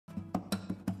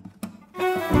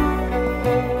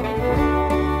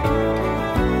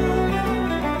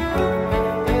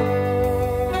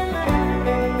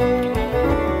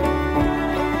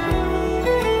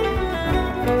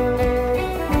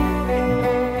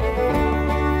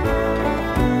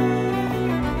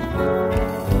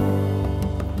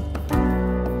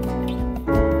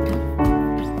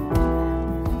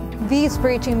This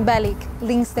bridge in Bellick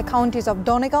links the counties of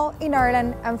Donegal in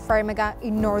Ireland and Fermanagh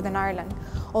in Northern Ireland.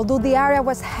 Although the area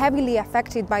was heavily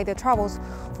affected by the Troubles,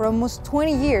 for almost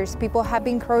 20 years people have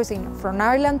been crossing from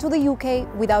Ireland to the UK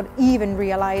without even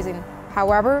realizing.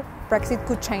 However, Brexit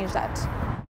could change that.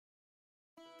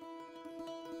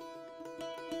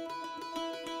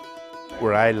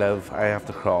 Where I live, I have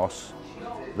to cross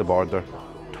the border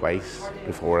twice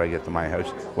before I get to my house,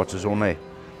 which is only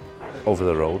over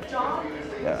the road,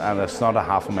 and it's not a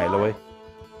half a mile away.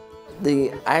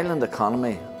 The island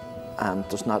economy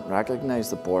does not recognise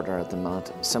the border at the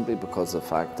minute, simply because of the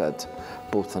fact that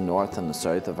both the north and the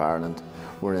south of Ireland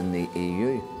were in the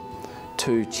EU.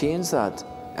 To change that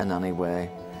in any way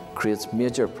creates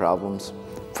major problems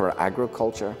for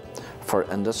agriculture,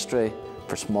 for industry,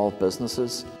 for small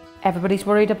businesses. Everybody's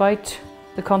worried about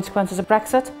the consequences of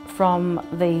Brexit, from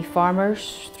the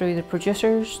farmers through the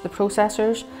producers, the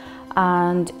processors,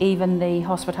 and even the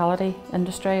hospitality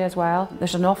industry as well.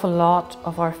 There's an awful lot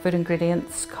of our food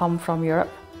ingredients come from Europe.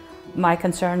 My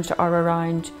concerns are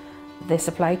around the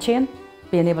supply chain,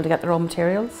 being able to get the raw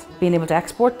materials, being able to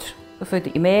export the food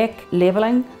that you make,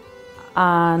 labelling,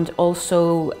 and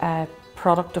also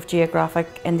product of geographic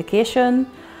indication.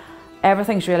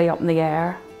 Everything's really up in the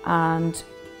air, and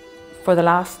for the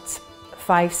last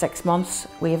 5-6 months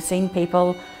we have seen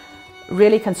people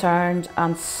really concerned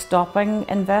and stopping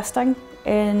investing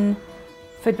in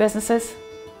food businesses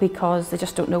because they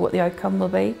just don't know what the outcome will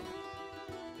be.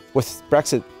 With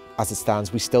Brexit as it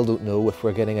stands, we still don't know if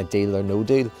we're getting a deal or no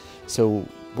deal, so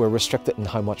we're restricted in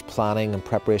how much planning and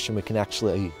preparation we can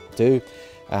actually do.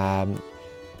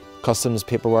 Customs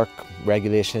paperwork,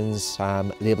 regulations,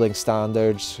 labelling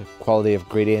standards, quality of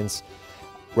ingredients,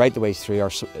 right the way through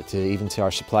even to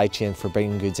our supply chain for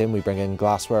bringing goods in. We bring in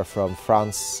glassware from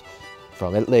France,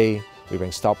 from Italy, we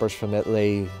bring stoppers from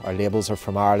Italy, our labels are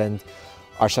from Ireland.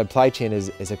 Our supply chain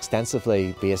is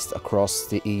extensively based across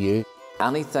the EU.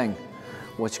 Anything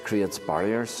which creates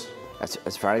barriers,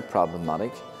 it's very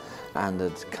problematic, and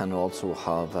it can also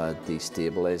have a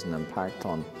destabilising impact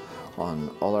on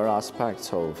other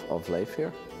aspects of life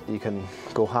here. You can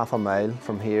go half a mile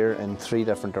from here in 3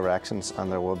 different directions,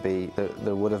 and there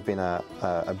would have been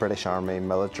a British Army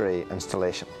military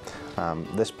installation.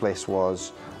 This place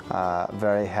was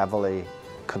very heavily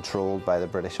controlled by the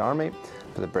British Army,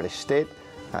 by the British state.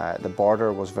 The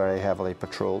border was very heavily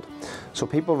patrolled. So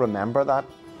people remember that.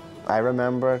 I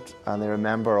remember it, and they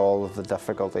remember all of the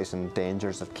difficulties and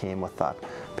dangers that came with that.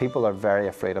 People are very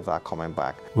afraid of that coming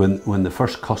back. When the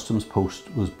first customs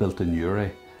post was built in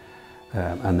Uri,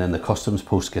 and then the customs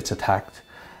post gets attacked,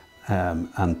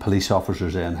 and police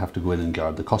officers then have to go in and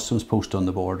guard the customs post on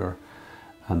the border,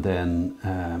 and then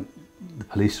the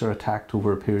police are attacked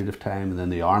over a period of time, and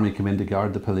then the army come in to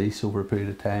guard the police over a period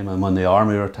of time, and when the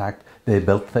army are attacked, they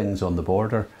built things on the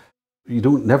border. You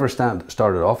don't never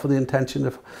started off with the intention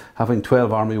of having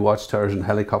 12 army watchtowers and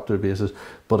helicopter bases,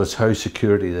 but it's how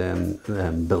security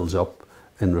then builds up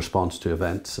in response to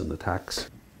events and attacks.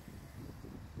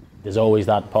 There's always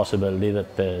that possibility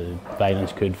that the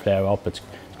violence could flare up. It's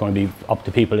going to be up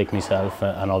to people like myself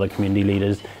and other community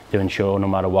leaders to ensure, no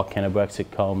matter what kind of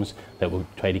Brexit comes, that we'll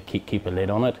try to keep a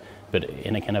lid on it. But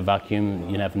in a kind of vacuum,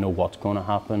 you never know what's going to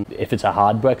happen. If it's a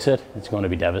hard Brexit, it's going to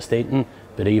be devastating.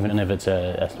 But even if it's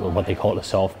what they call a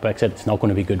soft Brexit, it's not going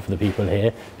to be good for the people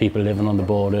here. People living on the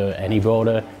border, any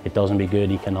border, it doesn't be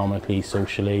good economically,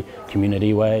 socially,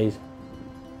 community-wise.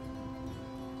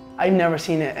 I've never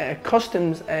seen a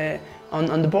customs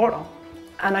on the border,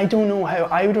 and I don't know how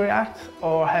I would react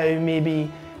or how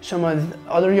maybe some of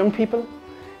the other young people.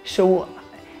 So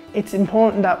it's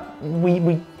important that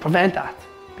we prevent that,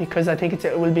 because I think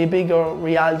it will be a bigger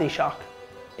reality shock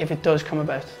if it does come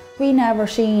about. We never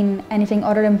seen anything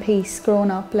other than peace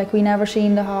growing up. Like, we never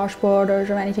seen the harsh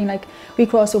borders or anything. Like, we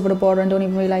cross over the border and don't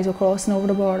even realise we're crossing over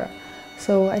the border.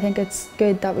 So I think it's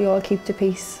good that we all keep the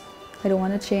peace. I don't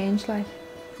want to change, like.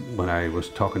 When I was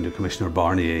talking to Commissioner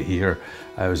Barnier here,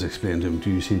 I was explaining to him, do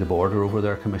you see the border over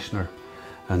there, Commissioner?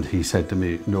 And he said to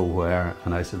me, no, where?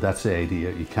 And I said, that's the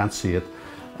idea, you can't see it,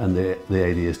 and the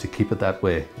idea is to keep it that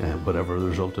way, whatever the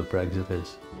result of Brexit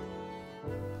is.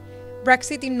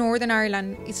 Brexit in Northern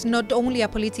Ireland is not only a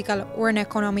political or an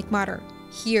economic matter.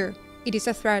 Here, it is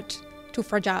a threat to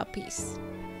fragile peace.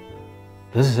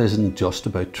 This isn't just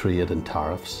about trade and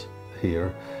tariffs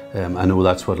here. I know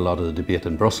that's what a lot of the debate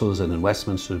in Brussels and in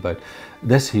Westminster is about.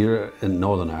 This here in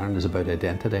Northern Ireland is about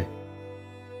identity.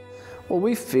 Well,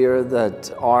 we fear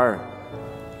that our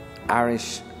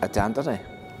Irish identity,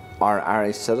 our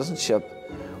Irish citizenship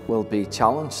will be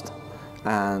challenged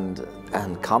and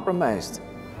compromised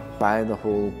by the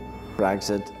whole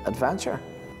Brexit adventure.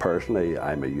 Personally,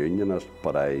 I'm a unionist,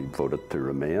 but I voted to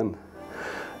remain.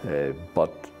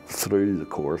 But through the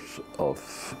course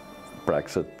of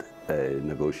Brexit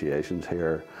negotiations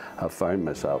here, I've found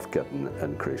myself getting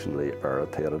increasingly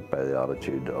irritated by the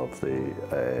attitude of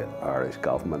the Irish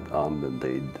government and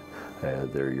indeed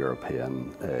their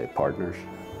European partners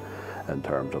in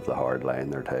terms of the hard line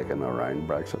they're taking around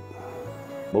Brexit.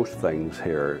 Most things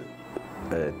here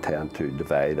tend to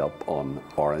divide up on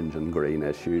orange and green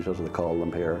issues, as they call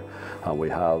them here, and we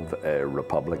have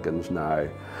Republicans now.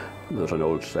 There's an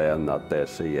old saying that they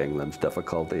see England's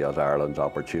difficulty as Ireland's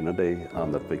opportunity,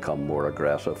 and they've become more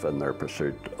aggressive in their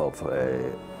pursuit of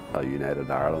a united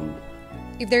Ireland.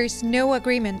 If there is no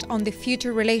agreement on the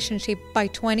future relationship by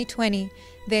 2020,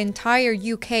 the entire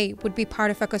UK would be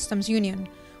part of a customs union,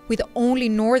 with only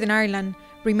Northern Ireland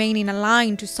remaining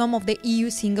aligned to some of the EU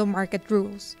single market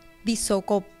rules, the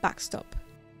so-called backstop.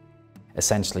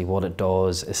 Essentially what it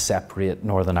does is separate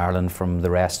Northern Ireland from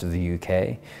the rest of the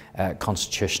UK,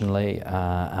 constitutionally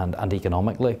and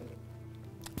economically.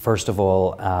 First of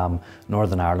all,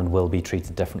 Northern Ireland will be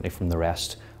treated differently from the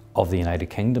rest of the United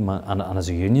Kingdom, and as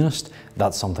a unionist,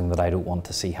 that's something that I don't want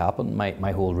to see happen.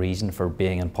 My whole reason for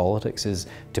being in politics is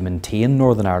to maintain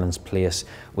Northern Ireland's place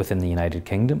within the United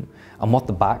Kingdom. And what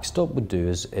the backstop would do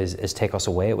is take us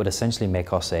away. It would essentially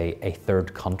make us a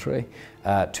third country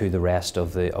to the rest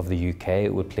of the UK.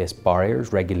 It would place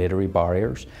barriers, regulatory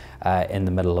barriers, in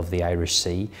the middle of the Irish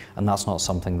Sea, and that's not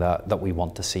something that we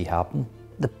want to see happen.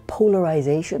 The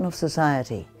polarisation of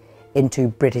society into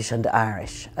British and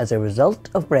Irish as a result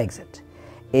of Brexit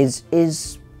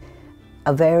is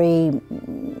a very,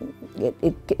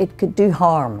 it could do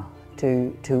harm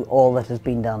to all that has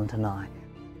been done to now.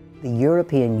 The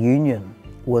European Union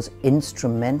was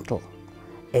instrumental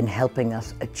in helping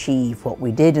us achieve what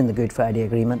we did in the Good Friday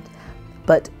Agreement,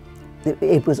 but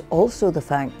it was also the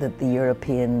fact that the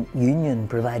European Union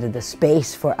provided a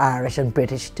space for Irish and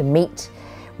British to meet,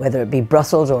 whether it be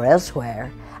Brussels or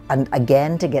elsewhere, and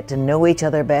again to get to know each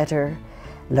other better,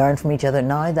 learn from each other.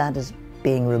 Now that is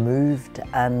being removed,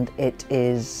 and it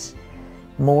is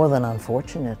more than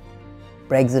unfortunate.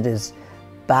 Brexit is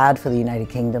bad for the United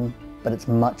Kingdom, but it's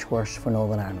much worse for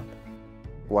Northern Ireland.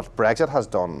 What Brexit has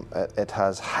done, it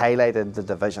has highlighted the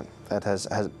division. It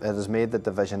has made the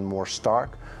division more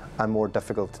stark and more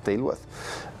difficult to deal with.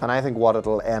 And I think what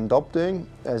it'll end up doing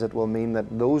is it will mean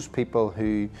that those people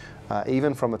who,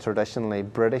 even from a traditionally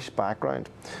British background,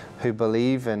 who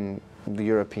believe in the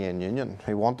European Union,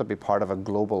 who want to be part of a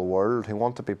global world, who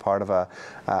want to be part of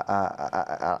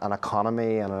an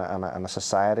economy and a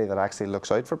society that actually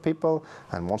looks out for people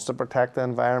and wants to protect the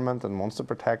environment and wants to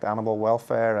protect animal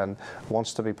welfare and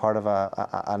wants to be part of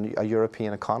a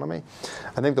European economy.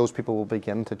 I think those people will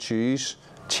begin to choose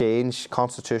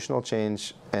constitutional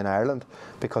change in Ireland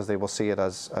because they will see it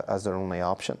as their only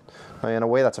option. Now, in a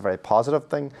way, that's a very positive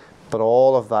thing, but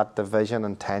all of that division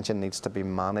and tension needs to be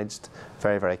managed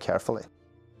very, very carefully.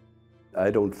 I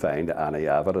don't find any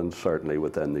evidence, certainly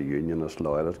within the unionist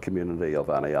loyalist community, of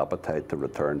any appetite to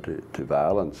return to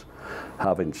violence.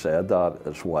 Having said that,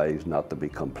 it's wise not to be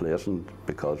complacent,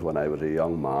 because when I was a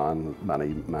young man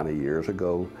many years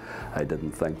ago, I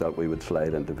didn't think that we would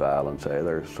slide into violence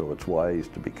either, so it's wise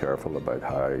to be careful about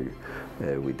how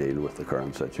we deal with the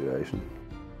current situation.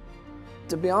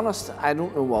 To be honest, I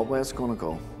don't know what way it's going to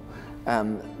go.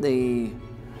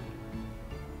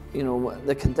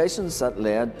 The conditions that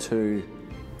led to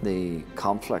the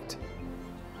conflict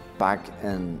back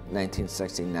in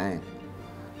 1969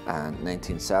 and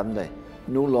 1970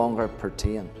 no longer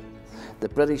pertain. The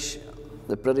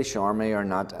British Army are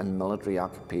not in military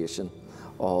occupation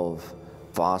of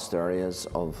vast areas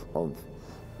of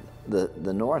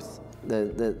the north.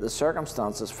 The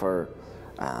circumstances for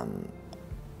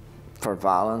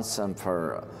violence and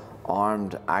for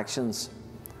armed actions,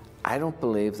 I don't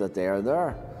believe that they are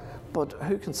there. But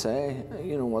who can say,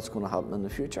 what's going to happen in the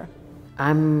future?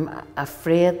 I'm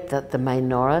afraid that the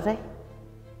minority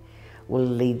will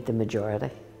lead the majority.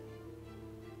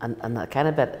 And that kind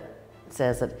of bit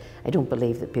says that I don't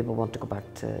believe that people want to go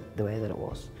back to the way that it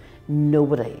was.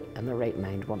 Nobody in their right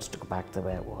mind wants to go back to the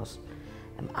way it was.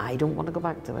 I don't want to go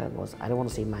back to the way it was. I don't want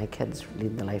to see my kids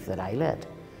leading the life that I led,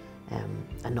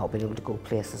 and not being able to go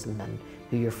places and then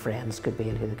who your friends could be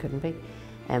and who they couldn't be.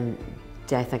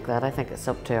 Do I think that? I think it's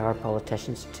up to our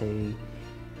politicians to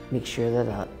make sure that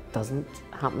that doesn't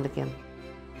happen again.